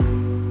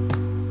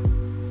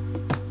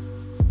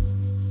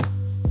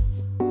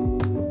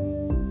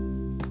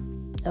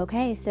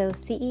Okay, so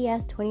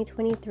CES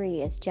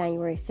 2023 is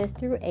January 5th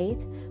through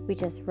 8th. We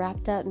just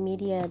wrapped up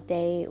Media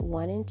Day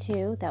 1 and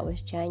 2. That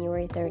was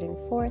January 3rd and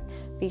 4th.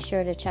 Be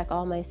sure to check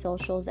all my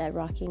socials at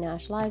Rocky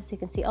Nash Live so you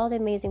can see all the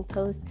amazing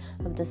posts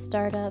of the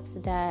startups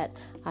that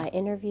I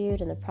interviewed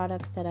and the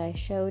products that I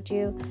showed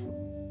you.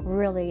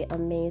 Really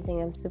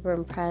amazing. I'm super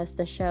impressed.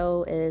 The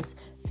show is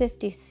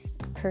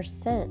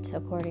 50%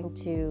 according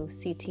to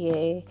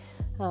CTA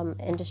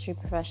industry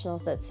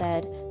professionals that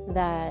said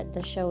that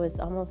the show is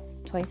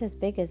almost twice as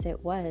big as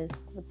it was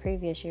the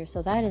previous year.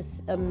 So that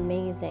is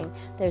amazing.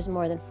 There's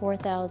more than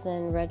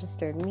 4,000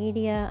 registered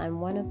media. I'm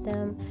one of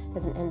them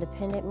as an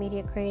independent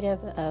media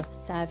creative of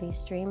Savvy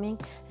Streaming,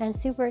 and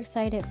super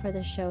excited for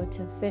the show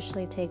to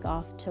officially take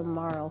off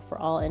tomorrow for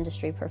all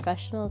industry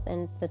professionals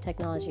in the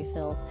technology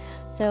field.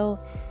 So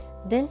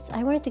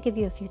I wanted to give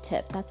you a few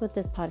tips. That's what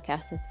this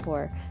podcast is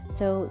for.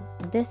 So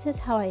this is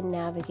how I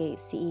navigate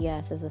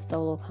CES as a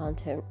solo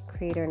content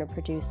creator and a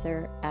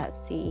producer at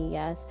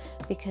CES,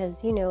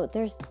 because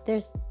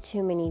there's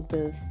too many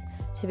booths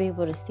to be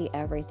able to see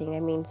everything. I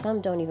mean,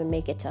 some don't even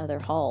make it to other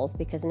halls,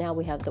 because now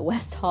we have the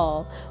West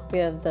Hall, we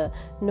have the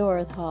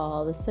North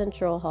Hall, the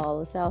Central Hall,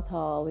 the South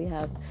Hall, we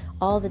have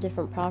all the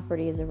different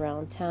properties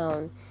around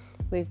town.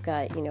 We've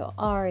got,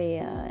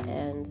 Aria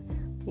and,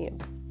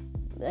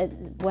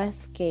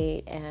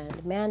 Westgate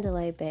and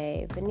Mandalay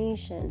Bay,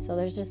 Venetian. So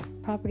there's just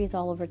properties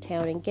all over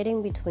town, and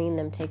getting between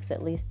them takes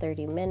at least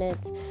 30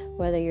 minutes,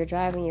 whether you're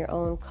driving your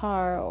own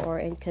car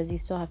or because you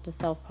still have to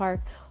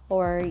self-park,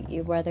 or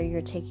whether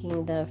you're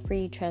taking the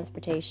free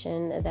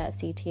transportation that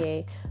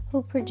CTA,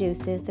 who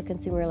produces the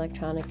Consumer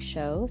Electronics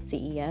Show,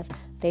 CES,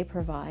 they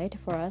provide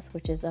for us,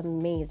 which is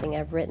amazing.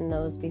 I've written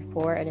those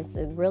before, and it's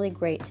really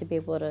great to be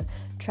able to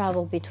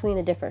travel between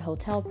the different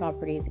hotel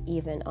properties,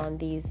 even on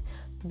these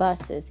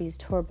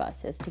tour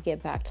buses, to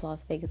get back to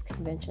Las Vegas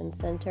Convention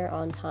Center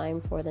on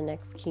time for the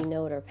next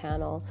keynote or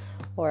panel,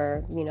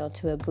 or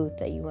to a booth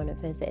that you want to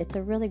visit. It's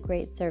a really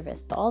great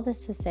service. But all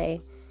this to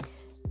say,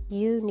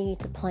 you need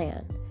to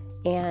plan,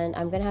 and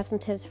I'm going to have some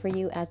tips for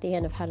you at the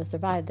end of how to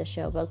survive the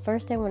show. But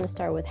first, I want to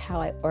start with how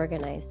I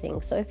organize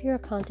things. So if you're a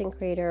content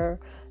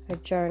creator, a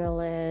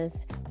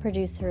journalist,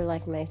 producer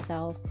like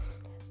myself,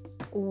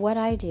 what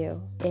I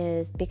do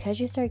is, because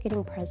you start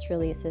getting press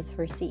releases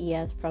for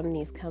CES from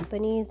these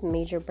companies,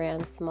 major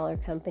brands, smaller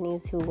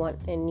companies who want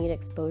and need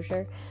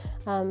exposure,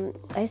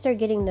 I start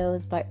getting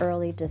those by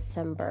early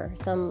December,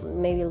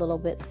 some maybe a little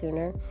bit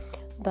sooner.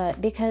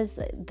 But because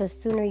the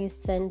sooner you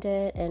send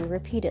it, and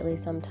repeatedly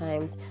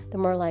sometimes, the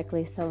more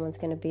likely someone's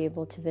going to be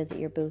able to visit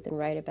your booth and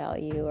write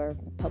about you or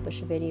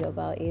publish a video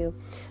about you.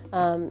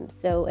 And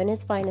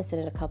it's fine to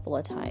send it a couple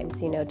of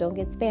times. Don't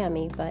get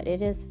spammy, but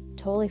it is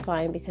totally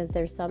fine, because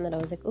there's some that I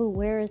was like, oh,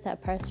 where is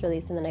that press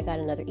release? And then I got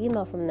another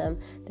email from them.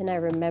 Then I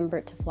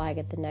remembered to flag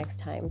it the next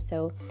time.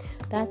 So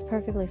that's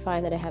perfectly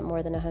fine that I had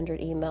more than 100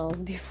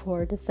 emails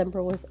before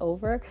December was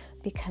over,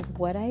 because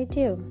what I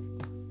do,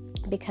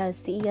 because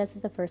CES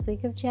is the first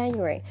week of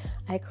January,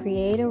 I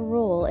create a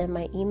rule in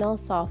my email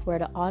software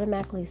to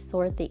automatically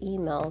sort the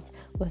emails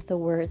with the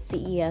word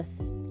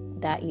CES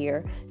that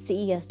year,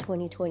 CES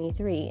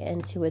 2023,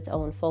 into its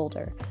own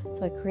folder.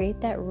 So I create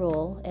that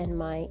rule in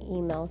my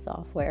email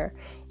software,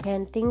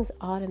 and things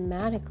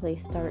automatically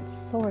start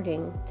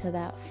sorting to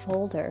that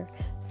folder,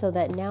 so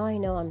that now I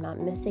know I'm not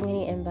missing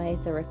any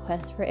invites or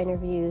requests for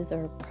interviews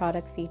or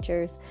product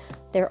features.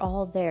 They're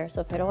all there.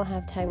 So if I don't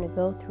have time to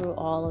go through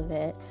all of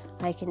it,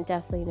 I can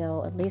definitely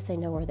know, at least I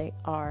know where they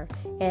are.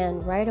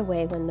 And right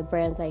away, when the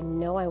brands I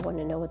want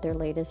to know what their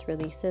latest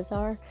releases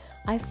are,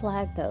 I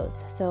flag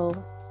those. So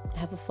I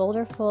have a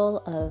folder full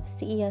of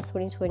CES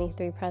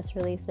 2023 press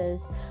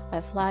releases. I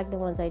flag the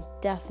ones I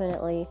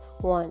definitely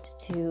want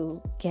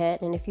to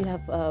get, and if you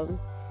have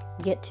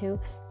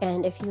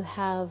and if you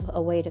have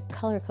a way to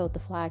color code the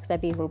flags,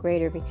 that'd be even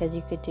greater, because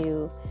you could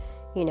do,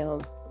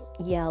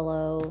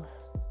 yellow,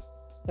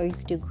 or you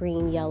could do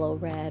green, yellow,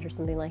 red, or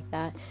something like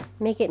that.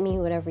 Make it mean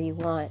whatever you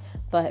want,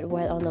 but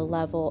on the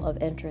level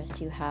of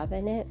interest you have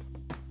in it,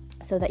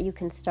 so that you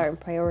can start and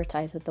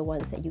prioritize with the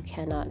ones that you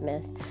cannot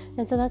miss.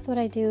 And so that's what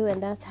I do,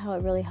 and that's how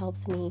it really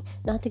helps me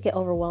not to get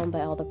overwhelmed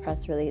by all the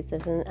press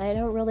releases. And I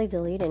don't really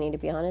delete any, to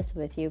be honest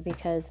with you,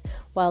 because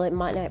while it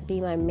might not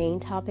be my main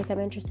topic I'm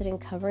interested in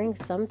covering,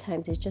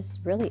 sometimes it's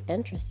just really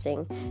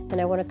interesting, and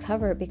I want to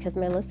cover it because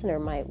my listener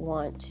might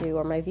want to,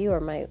 or my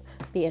viewer might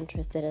be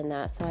interested in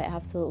that. So I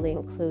absolutely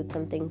include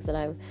some things that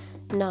I'm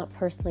not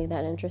personally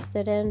that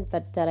interested in,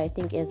 but that I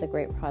think is a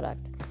great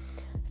product.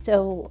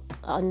 So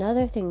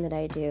another thing that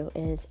I do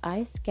is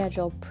I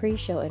schedule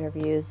pre-show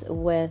interviews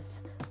with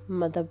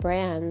the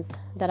brands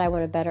that I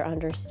want to better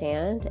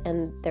understand,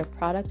 and their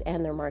product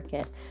and their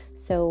market.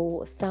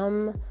 So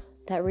some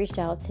that reached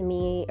out to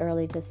me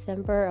early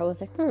December, I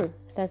was like,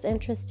 that's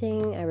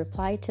interesting. I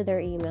replied to their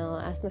email,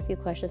 asked them a few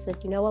questions,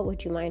 said,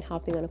 would you mind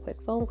hopping on a quick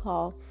phone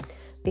call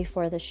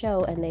before the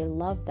show? And they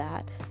loved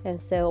that. And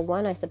so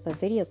I set up a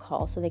video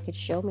call so they could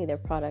show me their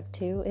product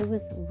too. It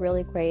was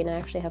really great, and I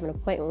actually have an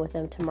appointment with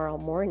them tomorrow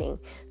morning.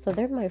 So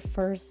they're my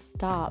first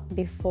stop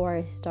before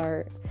I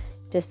start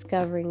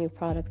discovering new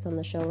products on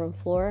the showroom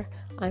floor,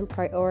 I'm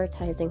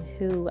prioritizing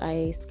who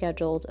I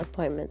scheduled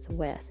appointments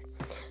with.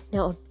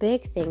 Now, a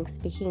big thing,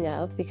 speaking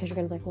of, because you're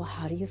going to be like, well,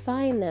 how do you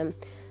find them?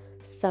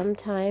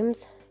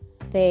 Sometimes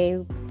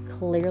they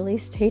clearly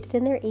stated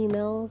in their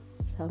emails,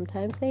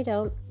 sometimes they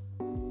don't.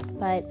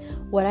 But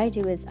what I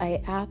do is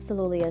I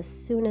absolutely, as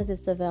soon as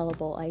it's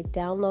available, I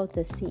download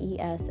the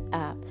CES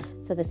app.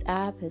 So this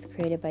app is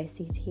created by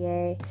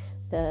CTA,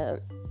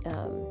 the,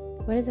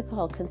 what is it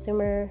called?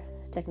 Consumer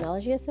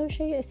Technology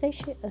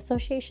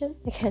Association?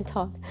 I can't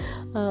talk.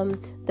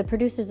 The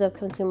producers of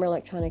Consumer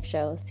Electronics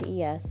Show,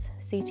 CES,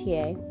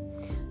 CTA.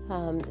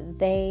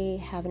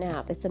 They have an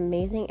app. It's an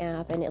amazing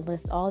app, and it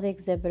lists all the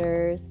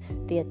exhibitors.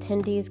 The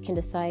attendees can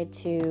decide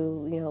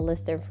to,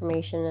 list their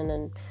information in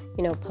an,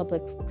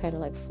 public kind of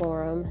like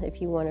forum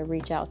if you want to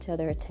reach out to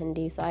other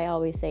attendees. So I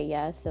always say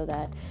yes, so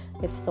that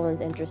if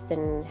someone's interested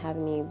in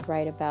having me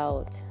write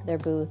about their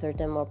booth or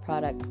demo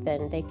product,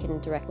 then they can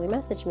directly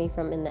message me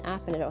from in the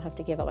app, and I don't have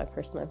to give out my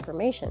personal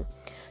information.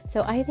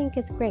 So I think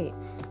it's great.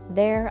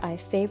 There, I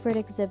favorite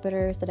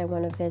exhibitors that I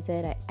want to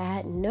visit. I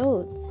add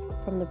notes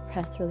from the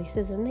press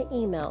releases in the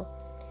email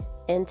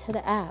into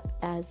the app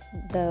as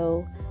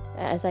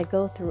I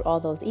go through all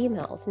those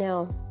emails.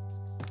 Now,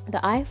 the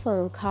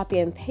iPhone copy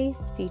and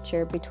paste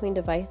feature between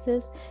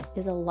devices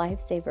is a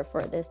lifesaver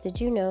for this. Did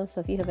you know? So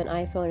if you have an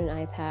iPhone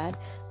and iPad,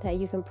 that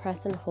you can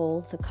press and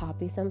hold to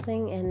copy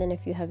something, and then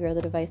if you have your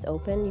other device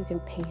open, you can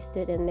paste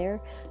it in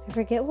there. I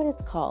forget what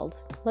it's called.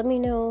 Let me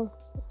know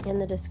in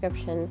the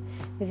description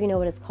if you know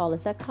what it's called.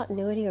 Is that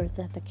continuity, or is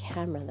that the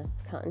camera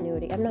that's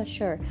continuity? I'm not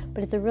sure,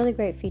 but it's a really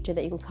great feature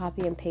that you can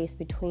copy and paste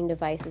between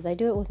devices. I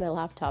do it with my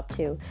laptop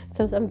too.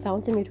 So I'm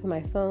bouncing between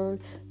my phone,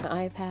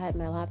 my iPad,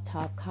 my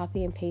laptop,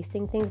 copy and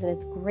pasting things, and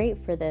it's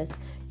great for this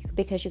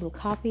because you can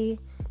copy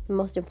the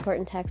most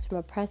important text from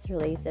a press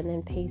release and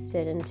then paste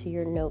it into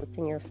your notes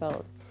in your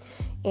phone.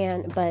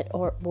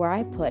 Or where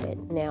I put it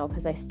now,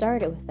 because I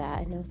started with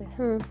that and I was like,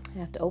 I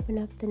have to open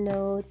up the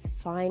notes,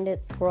 find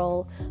it,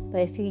 scroll.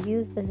 But if you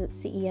use the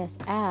CES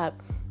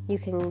app, you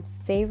can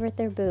favorite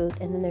their booth,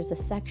 and then there's a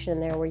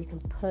section there where you can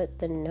put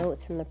the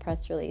notes from the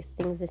press release,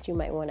 things that you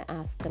might want to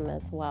ask them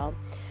as well.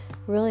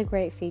 Really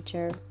great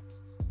feature.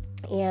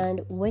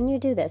 And when you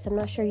do this, I'm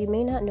not sure, you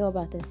may not know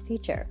about this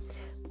feature,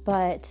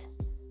 but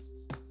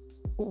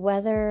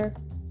whether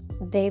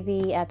they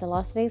be at the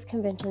Las Vegas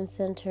Convention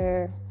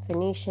Center,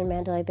 Venetian,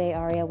 Mandalay Bay,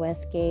 Aria,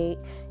 Westgate,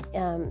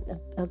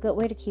 a good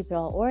way to keep it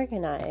all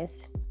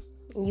organized,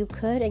 you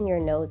could in your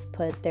notes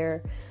put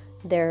their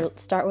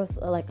start with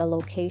like a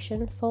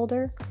location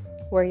folder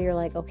where you're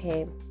like,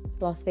 okay,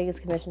 Las Vegas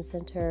Convention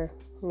Center,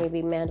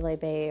 maybe Mandalay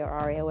Bay or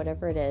Aria,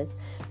 whatever it is.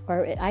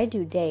 Or I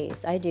do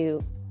days. I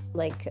do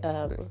like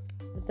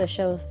the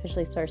show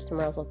officially starts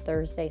tomorrow, so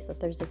Thursday. So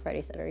Thursday,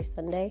 Friday, Saturday,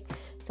 Sunday.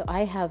 So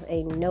I have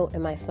a note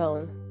in my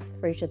phone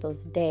for each of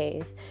those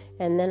days,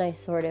 and then I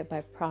sort it by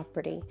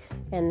property,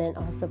 and then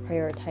also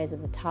prioritize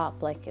at the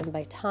top, like, and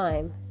by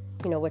time,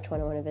 which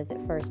one I want to visit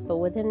first. But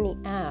within the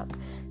app,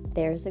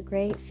 there's a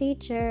great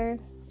feature,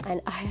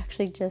 and I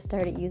actually just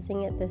started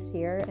using it this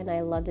year, and I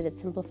loved it. It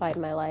simplified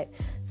my life.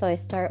 So I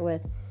start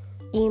with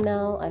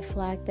email, I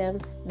flag them,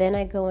 then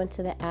I go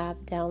into the app,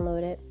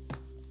 download it,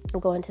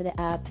 go into the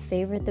app,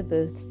 favorite the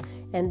booths,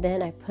 and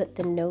then I put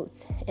the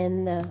notes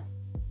in the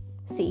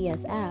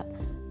CES app.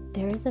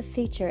 There is a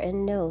feature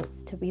in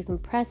notes to where you can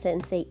press it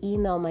and say,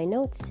 email my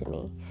notes to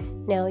me.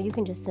 Now you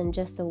can just send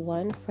just the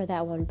one for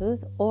that one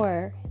booth,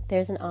 or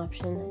there's an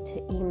option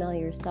to email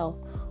yourself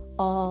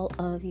all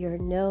of your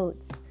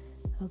notes.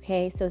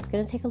 Okay, so it's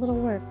going to take a little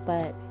work,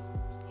 but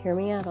hear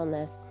me out on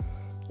this.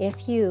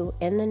 If you,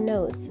 in the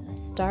notes,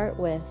 start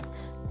with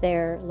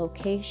their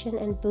location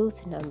and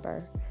booth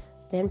number,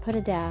 then put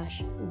a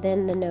dash,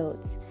 then the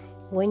notes.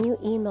 When you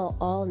email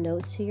all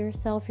notes to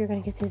yourself, you're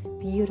going to get this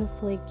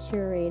beautifully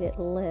curated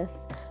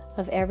list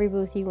of every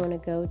booth you want to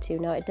go to.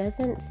 Now, it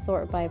doesn't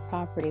sort by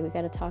property. We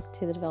got to talk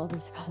to the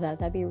developers about that.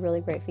 That'd be a really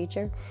great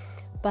feature.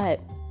 But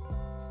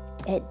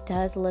it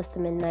does list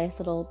them in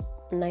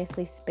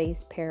nicely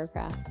spaced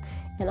paragraphs.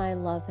 And I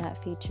love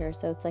that feature.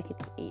 So it's like,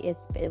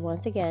 it's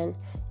once again,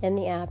 in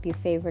the app, you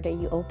favorite it,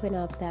 you open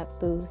up that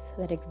booth,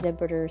 that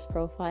exhibitor's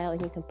profile,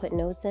 and you can put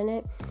notes in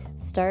it.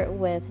 Start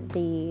with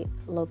the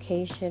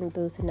location,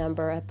 booth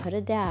number. I put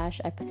a dash.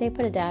 I say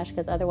put a dash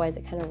because otherwise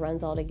it kind of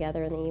runs all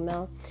together in the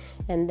email.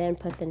 And then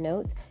put the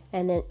notes,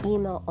 and then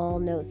email all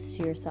notes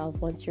to yourself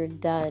once you're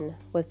done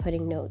with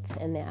putting notes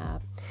in the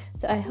app.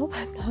 So I hope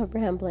I'm not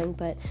rambling,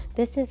 but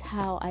this is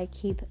how I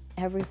keep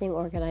everything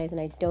organized and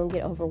I don't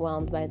get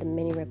overwhelmed by the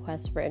many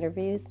requests for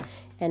interviews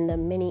and the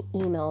many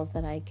emails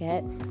that I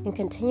get. And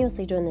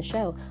continuously during the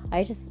show,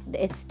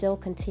 it's still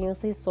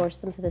continuously source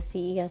them to the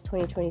CES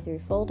 2023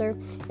 folder.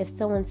 If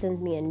someone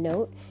sends me a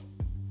note,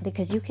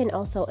 because you can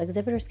also,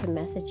 exhibitors can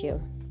message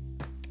you.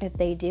 If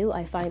they do,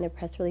 I find their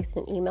press release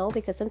in email,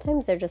 because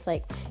sometimes they're just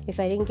like, if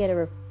I didn't get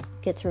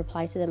to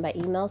reply to them by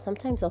email,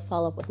 sometimes they'll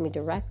follow up with me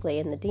directly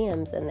in the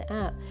DMs in the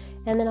app,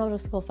 and then I'll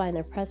just go find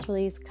their press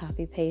release,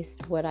 copy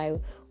paste what I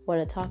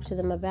want to talk to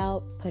them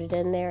about, put it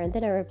in there, and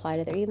then I reply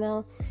to their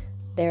email.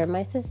 they're in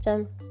my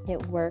system.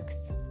 It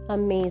works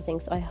amazing.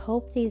 So I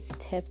hope these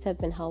tips have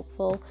been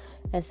helpful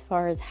as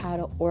far as how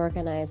to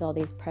organize all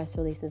these press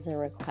releases and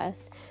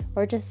requests,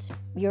 or just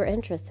your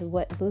interest in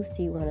what booths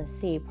do you want to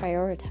see.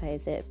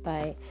 Prioritize it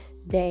by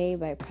day,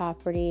 by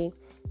property,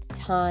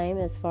 time,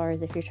 as far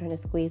as if you're trying to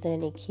squeeze in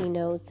any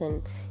keynotes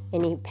and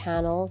any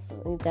panels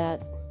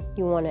that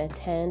you want to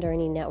attend or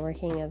any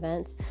networking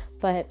events.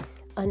 But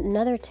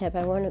another tip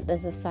I want to,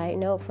 as a side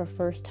note for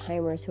first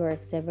timers who are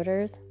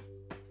exhibitors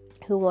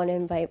who want to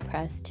invite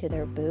press to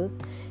their booth,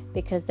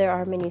 because there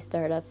are many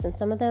startups and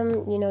some of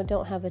them,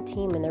 don't have a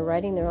team and they're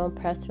writing their own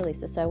press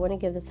releases. So I want to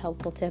give this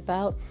helpful tip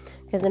out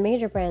because the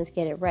major brands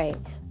get it right,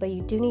 but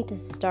you do need to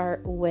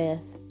start with,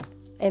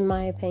 in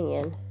my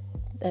opinion,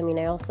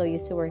 I also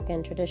used to work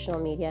in traditional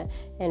media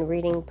and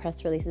reading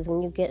press releases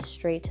when you get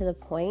straight to the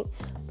point,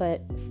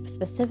 but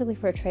specifically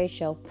for a trade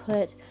show,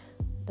 put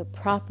the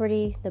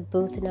property, the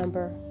booth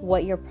number,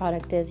 what your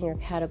product is in your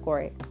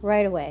category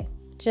right away.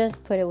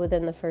 Just put it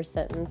within the first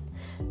sentence.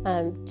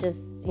 And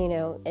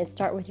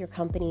start with your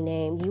company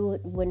name. You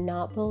would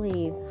not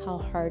believe how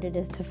hard it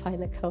is to find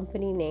the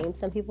company name.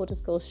 Some people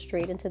just go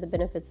straight into the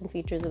benefits and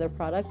features of their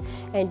product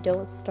and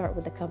don't start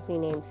with the company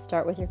name.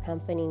 Start with your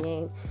company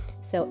name.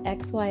 So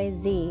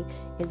XYZ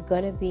is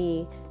going to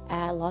be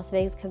at Las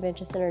Vegas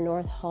Convention Center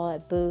North Hall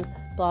at booth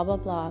blah blah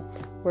blah.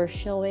 We're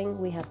showing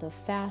we have the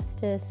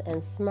fastest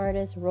and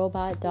smartest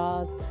robot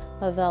dog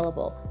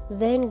available.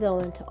 Then go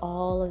into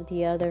all of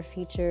the other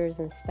features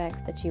and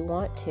specs that you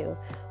want to,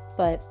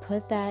 but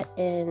put that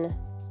in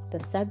the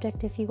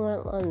subject if you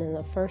want, and in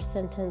the first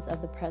sentence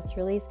of the press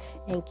release,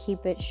 and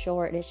keep it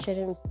short. It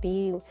shouldn't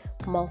be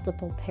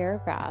multiple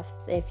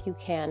paragraphs if you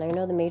can. I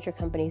know the major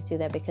companies do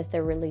that because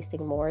they're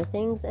releasing more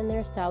things and they're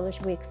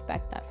established. We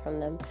expect that from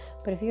them.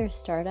 But if you're a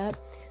startup,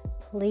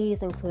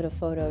 please include a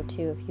photo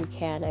too if you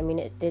can.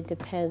 It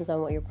depends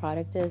on what your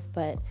product is,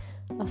 but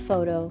a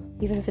photo,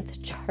 even if it's a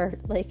chart,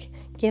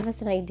 give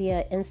us an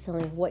idea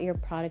instantly what your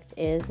product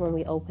is when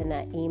we open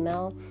that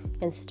email,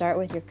 and start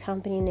with your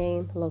company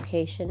name,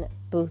 location,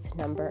 booth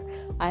number.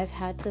 I've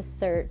had to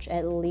search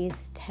at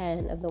least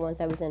 10 of the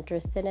ones I was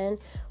interested in,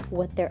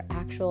 what their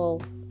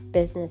actual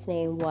business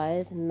name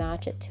was,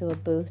 match it to a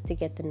booth to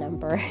get the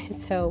number.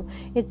 So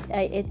it's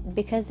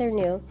because they're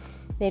new,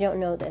 they don't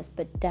know this,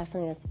 but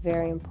definitely that's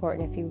very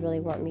important if you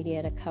really want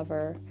media to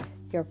cover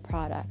your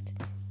product.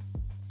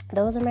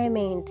 Those are my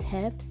main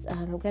tips.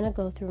 I'm going to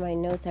go through my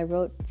notes. I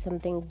wrote some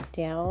things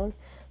down,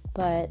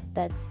 but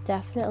that's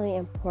definitely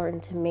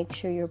important to make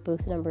sure your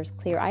booth number is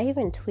clear. I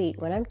even tweet.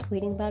 When I'm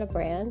tweeting about a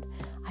brand,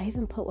 I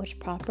even put which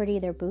property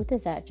their booth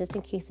is at, just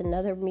in case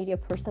another media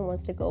person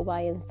wants to go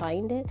by and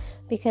find it.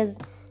 Because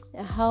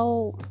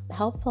how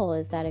helpful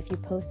is that if you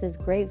post this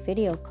great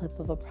video clip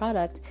of a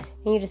product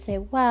and you just say,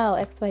 wow,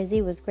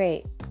 XYZ was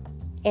great,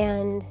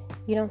 and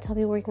you don't tell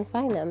people where you can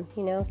find them,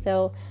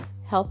 so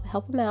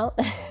help them out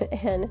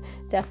and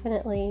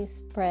definitely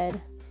spread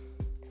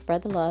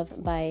the love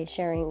by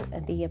sharing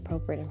the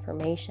appropriate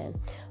information.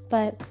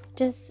 But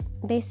just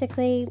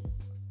basically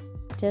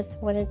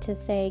wanted to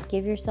say,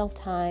 give yourself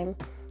time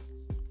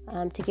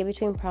to get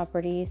between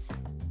properties,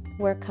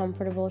 wear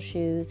comfortable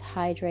shoes,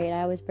 hydrate.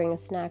 I always bring a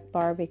snack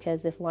bar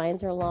because if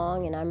lines are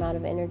long and I'm out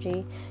of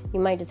energy,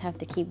 you might just have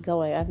to keep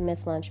going. I've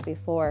missed lunch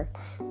before.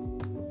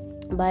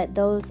 But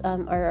those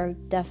are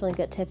definitely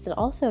good tips. And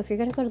also, if you're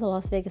going to go to the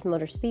Las Vegas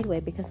Motor Speedway,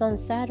 because on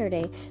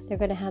Saturday, they're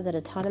going to have that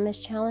autonomous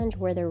challenge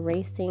where they're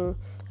racing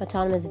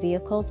autonomous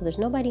vehicles. So there's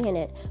nobody in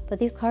it, but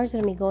these cars are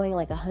going to be going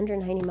like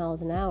 190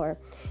 miles an hour.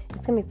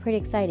 It's going to be pretty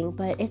exciting,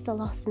 but it's the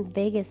Las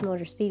Vegas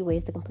Motor Speedway.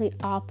 It's the complete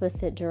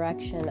opposite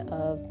direction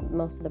of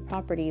most of the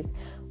properties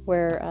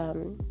where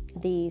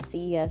the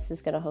CES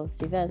is going to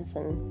host events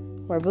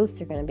and where booths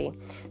are going to be.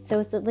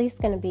 So it's at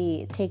least going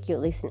to take you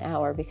at least an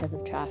hour because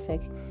of traffic.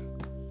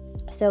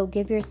 So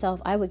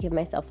I would give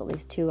myself at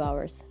least 2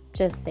 hours.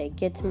 Just say,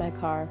 get to my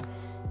car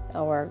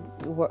or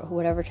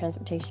whatever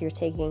transportation you're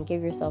taking,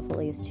 give yourself at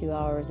least 2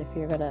 hours if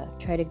you're going to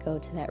try to go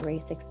to that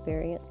race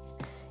experience.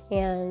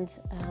 And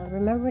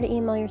remember to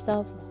email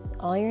yourself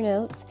all your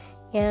notes,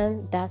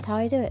 and that's how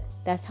I do it.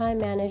 That's how I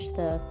manage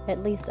the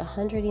at least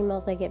 100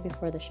 emails I get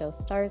before the show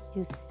starts.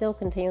 You still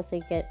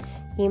continuously get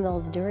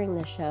emails during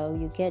the show.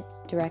 You get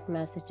direct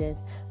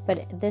messages,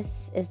 but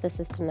this is the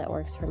system that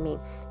works for me.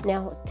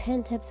 Now,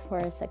 10 tips for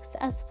a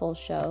successful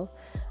show.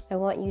 I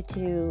want you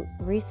to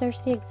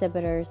research the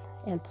exhibitors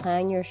and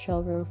plan your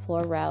showroom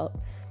floor route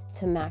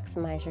to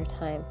maximize your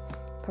time.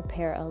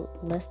 Prepare a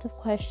list of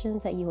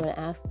questions that you want to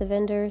ask the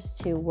vendors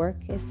to work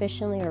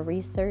efficiently or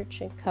research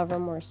and cover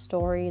more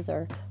stories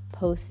or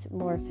post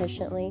more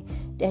efficiently.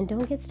 And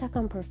don't get stuck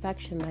on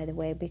perfection, by the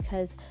way,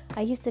 because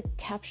I used to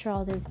capture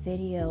all this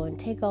video and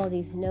take all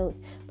these notes.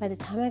 By the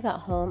time I got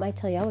home, I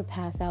tell you, I would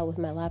pass out with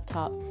my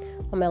laptop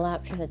on my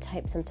lap trying to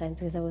type sometimes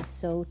because I was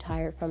so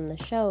tired from the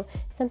show.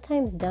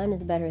 Sometimes done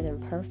is better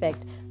than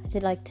perfect. I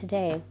did like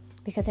today,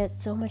 because I had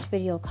so much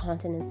video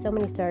content and so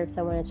many startups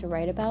I wanted to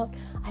write about,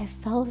 I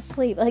fell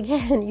asleep.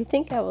 Again, you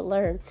think I would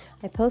learn.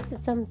 I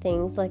posted some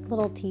things like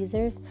little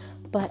teasers,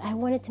 but I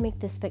wanted to make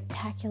this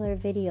spectacular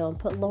video and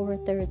put lower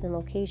thirds and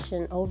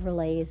location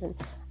overlays, and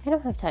I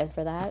don't have time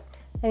for that.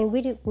 I mean,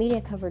 we do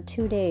media cover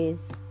 2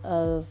 days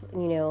of,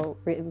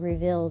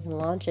 reveals and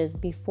launches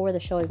before the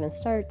show even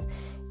starts.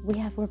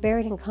 We're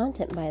buried in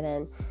content by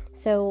then.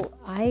 So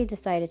I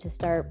decided to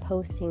start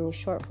posting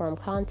short form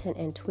content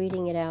and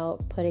tweeting it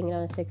out, putting it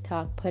on a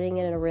TikTok, putting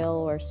it in a reel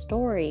or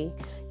story,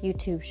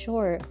 YouTube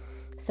short,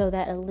 so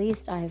that at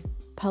least I've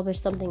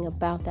published something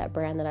about that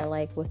brand that I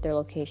like with their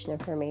location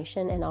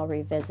information, and I'll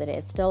revisit it.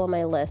 It's still on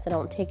my list. I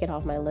don't take it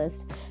off my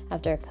list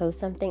after I post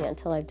something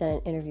until I've done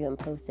an interview and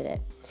posted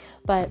it.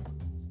 But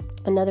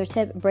another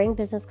tip, bring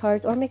business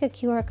cards or make a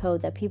QR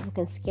code that people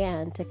can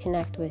scan to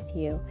connect with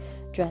you.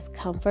 Dress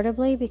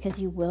comfortably because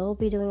you will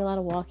be doing a lot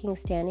of walking,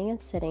 standing, and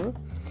sitting.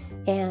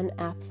 And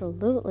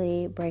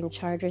absolutely bring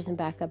chargers and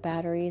backup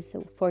batteries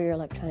for your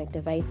electronic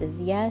devices.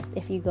 Yes,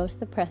 if you go to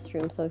the press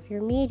room, so if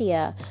you're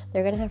media,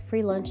 they're going to have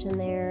free lunch in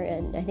there,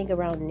 and I think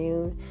around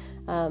noon.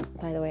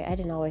 By the way, I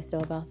didn't always know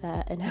about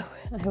that, and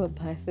I would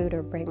buy food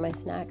or bring my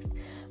snacks.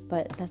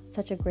 But that's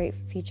such a great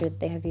feature that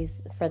they have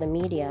these for the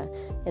media.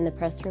 In the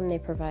press room, they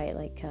provide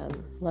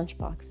lunch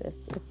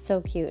boxes. It's so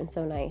cute and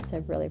so nice. I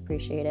really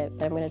appreciate it.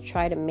 But I'm going to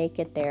try to make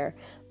it there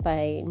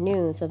by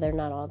noon so they're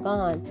not all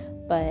gone.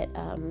 But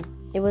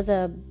it was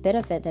a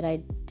benefit that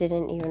I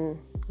didn't even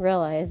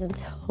realize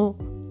until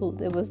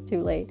it was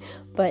too late.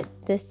 But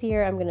this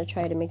year, I'm going to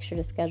try to make sure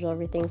to schedule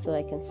everything so that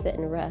I can sit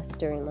and rest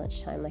during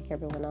lunchtime like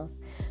everyone else.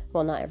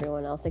 Well, not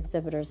everyone else.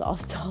 Exhibitors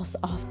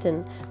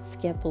often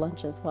skip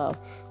lunch as well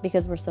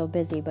because we're so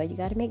busy, but you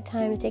got to make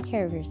time to take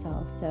care of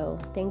yourself. So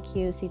thank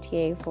you,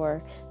 CTA,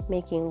 for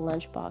making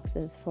lunch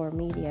boxes for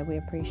media. We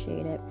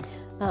appreciate it.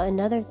 And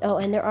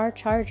there are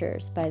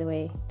chargers, by the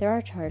way. There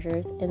are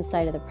chargers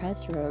inside of the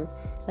press room,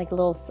 like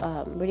little,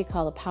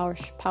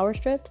 power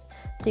strips,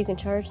 so you can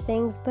charge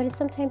things. But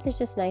sometimes it's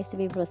just nice to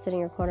be able to sit in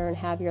your corner and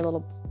have your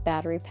little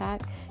battery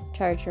pack,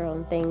 charge your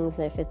own things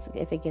if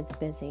it gets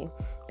busy.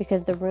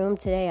 Because the room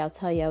today, I'll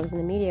tell you, I was in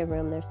the media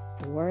room. There's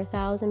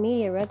 4,000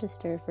 media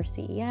registered for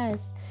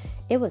CES.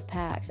 It was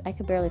packed. I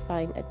could barely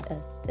find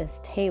a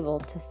table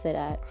to sit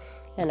at,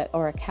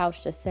 or a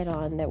couch to sit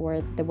on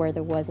where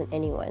there wasn't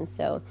anyone.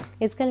 So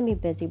it's going to be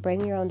busy.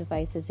 Bring your own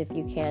devices if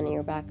you can, and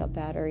your backup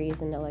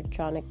batteries and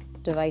electronic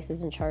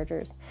devices and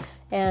chargers.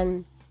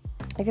 And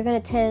if you're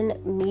going to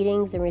attend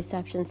meetings and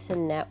receptions to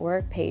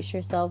network, pace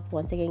yourself.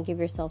 Once again, give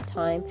yourself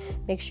time.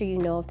 Make sure you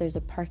know if there's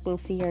a parking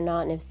fee or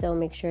not, and if so,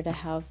 make sure to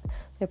have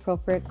the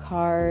appropriate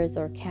cars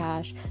or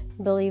cash.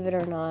 Believe it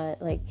or not,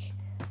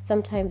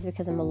 sometimes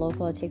because I'm a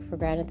local, I take for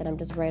granted that I'm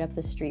just right up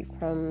the street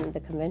from the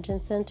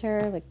convention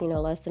center,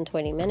 less than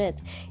 20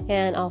 minutes,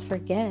 and I'll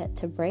forget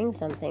to bring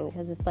something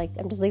because it's like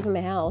I'm just leaving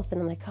my house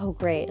and I'm like, oh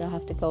great, I'll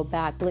have to go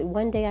back.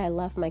 One day I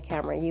left my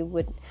camera,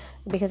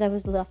 because I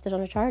was left it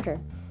on a charger.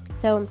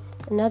 So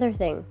another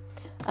thing,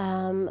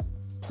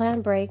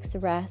 plan breaks,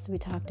 rest. We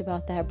talked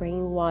about that,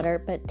 bringing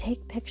water, but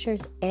take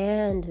pictures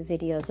and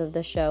videos of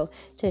the show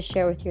to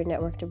share with your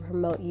network to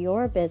promote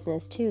your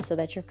business too, so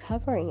that you're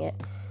covering it.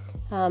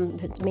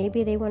 But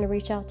maybe they want to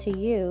reach out to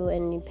you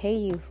and pay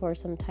you for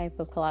some type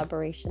of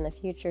collaboration in the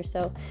future.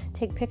 So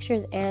take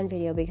pictures and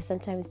video, because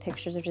sometimes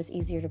pictures are just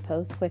easier to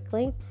post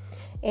quickly.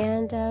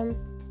 And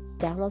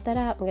download that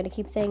app. I'm going to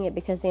keep saying it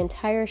because the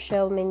entire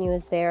show menu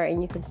is there,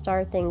 and you can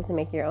start things and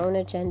make your own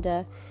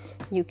agenda.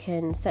 You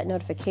can set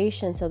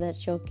notifications so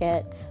that you'll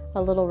get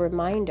a little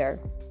reminder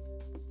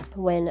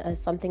when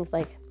something's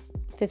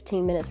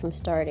 15 minutes from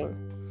starting.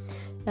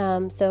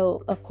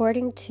 So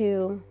according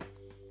to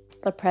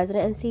the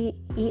president and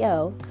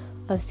CEO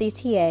of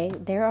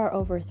CTA, there are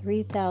over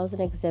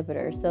 3,000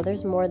 exhibitors. So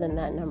there's more than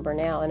that number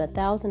now, and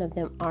 1,000 of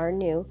them are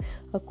new,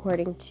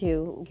 according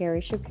to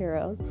Gary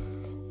Shapiro.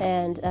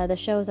 And the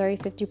show is already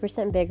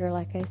 50% bigger,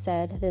 like I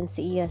said, than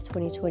CES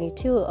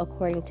 2022,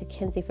 according to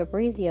Kenzie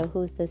Fabrizio,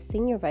 who's the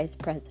Senior Vice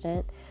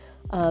President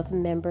of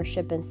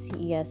Membership and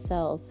CES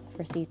Sales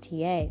for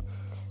CTA.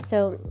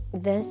 So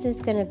this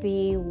is going to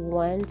be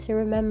one to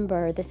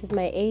remember. This is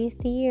my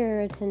 8th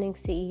year attending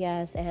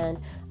CES, and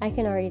I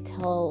can already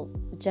tell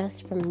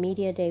just from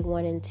Media Day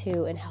 1 and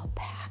 2 and how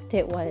packed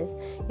it was.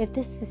 If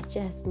this is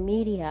just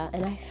media,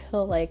 and I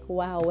feel like,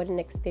 wow, what an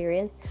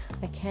experience.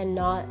 I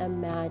cannot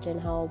imagine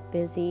how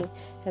busy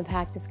and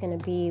packed it's going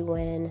to be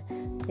when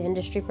the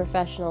industry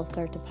professionals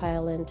start to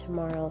pile in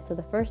tomorrow. So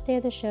the first day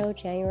of the show,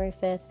 January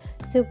 5th,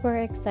 super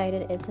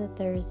excited. It's a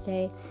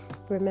Thursday.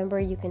 Remember,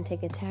 you can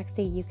take a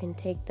taxi, you can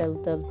take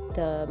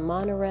the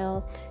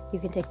monorail, you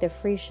can take the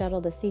free shuttle,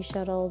 the sea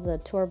shuttle, the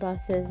tour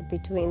buses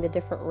between the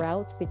different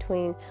routes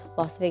between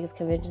Las Vegas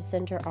Convention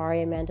Center,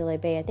 Aria, Mandalay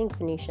Bay, I think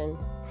Venetian.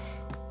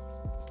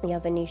 Yeah,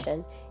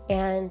 Venetian.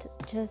 And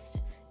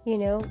just,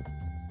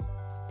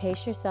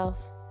 pace yourself,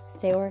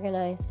 stay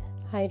organized,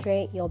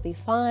 hydrate, you'll be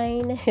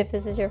fine if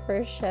this is your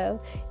first show,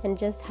 and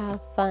just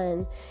have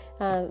fun.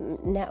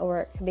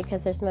 Network,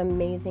 because there's some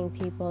amazing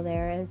people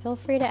there, and feel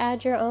free to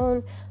add your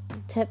own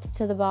tips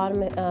to the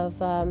bottom of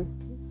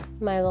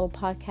my little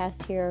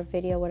podcast here or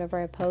video,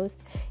 whatever I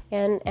post,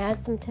 and add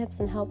some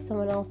tips and help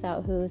someone else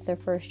out who's their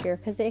first year,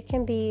 because it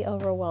can be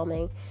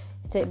overwhelming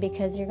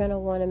because you're going to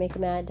want to make a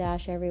mad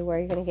dash everywhere.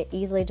 You're going to get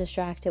easily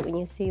distracted when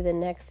you see the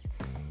next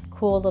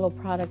cool little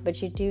product,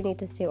 but you do need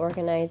to stay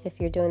organized if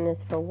you're doing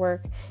this for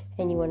work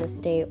and you want to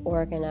stay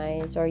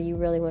organized, or you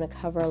really want to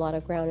cover a lot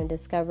of ground and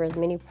discover as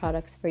many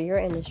products for your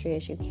industry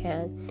as you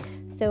can.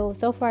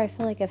 So far I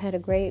feel like I've had a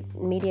great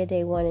Media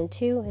Day 1 and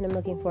 2, and I'm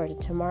looking forward to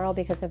tomorrow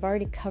because I've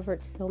already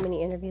covered so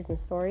many interviews and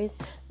stories.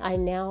 I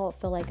now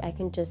feel like I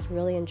can just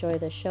really enjoy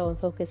the show and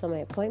focus on my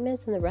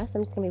appointments, and the rest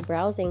I'm just going to be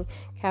browsing,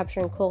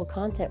 capturing cool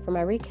content for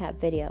my recap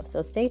video.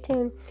 So stay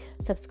tuned,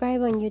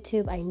 subscribe on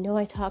YouTube. I know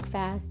I talk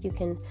fast.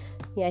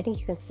 I think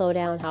you can slow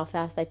down how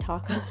fast I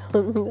talk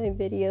on my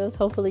videos.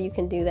 Hopefully you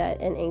can do that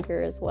in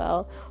Anchor as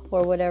well,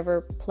 or whatever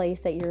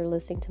place that you're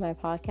listening to my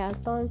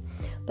podcast on.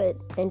 But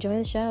enjoy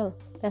the show.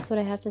 That's what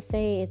I have to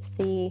say. It's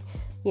and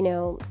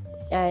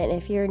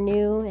if you're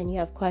new and you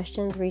have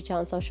questions, reach out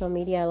on social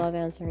media. I love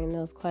answering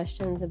those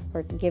questions and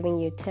for giving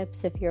you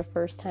tips if you're a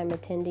first-time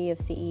attendee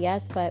of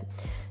CES, but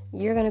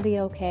you're going to be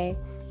okay.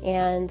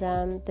 And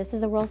this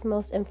is the world's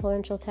most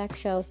influential tech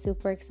show.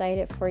 Super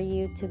excited for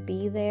you to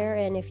be there.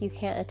 And if you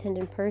can't attend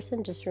in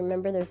person, just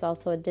remember there's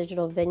also a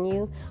digital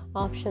venue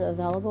option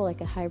available, like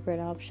a hybrid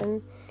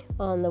option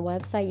on the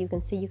website.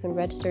 You can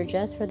register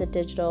just for the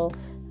digital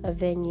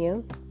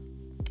venue.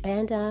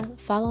 And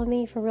follow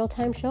me for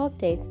real-time show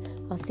updates.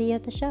 I'll see you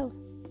at the show.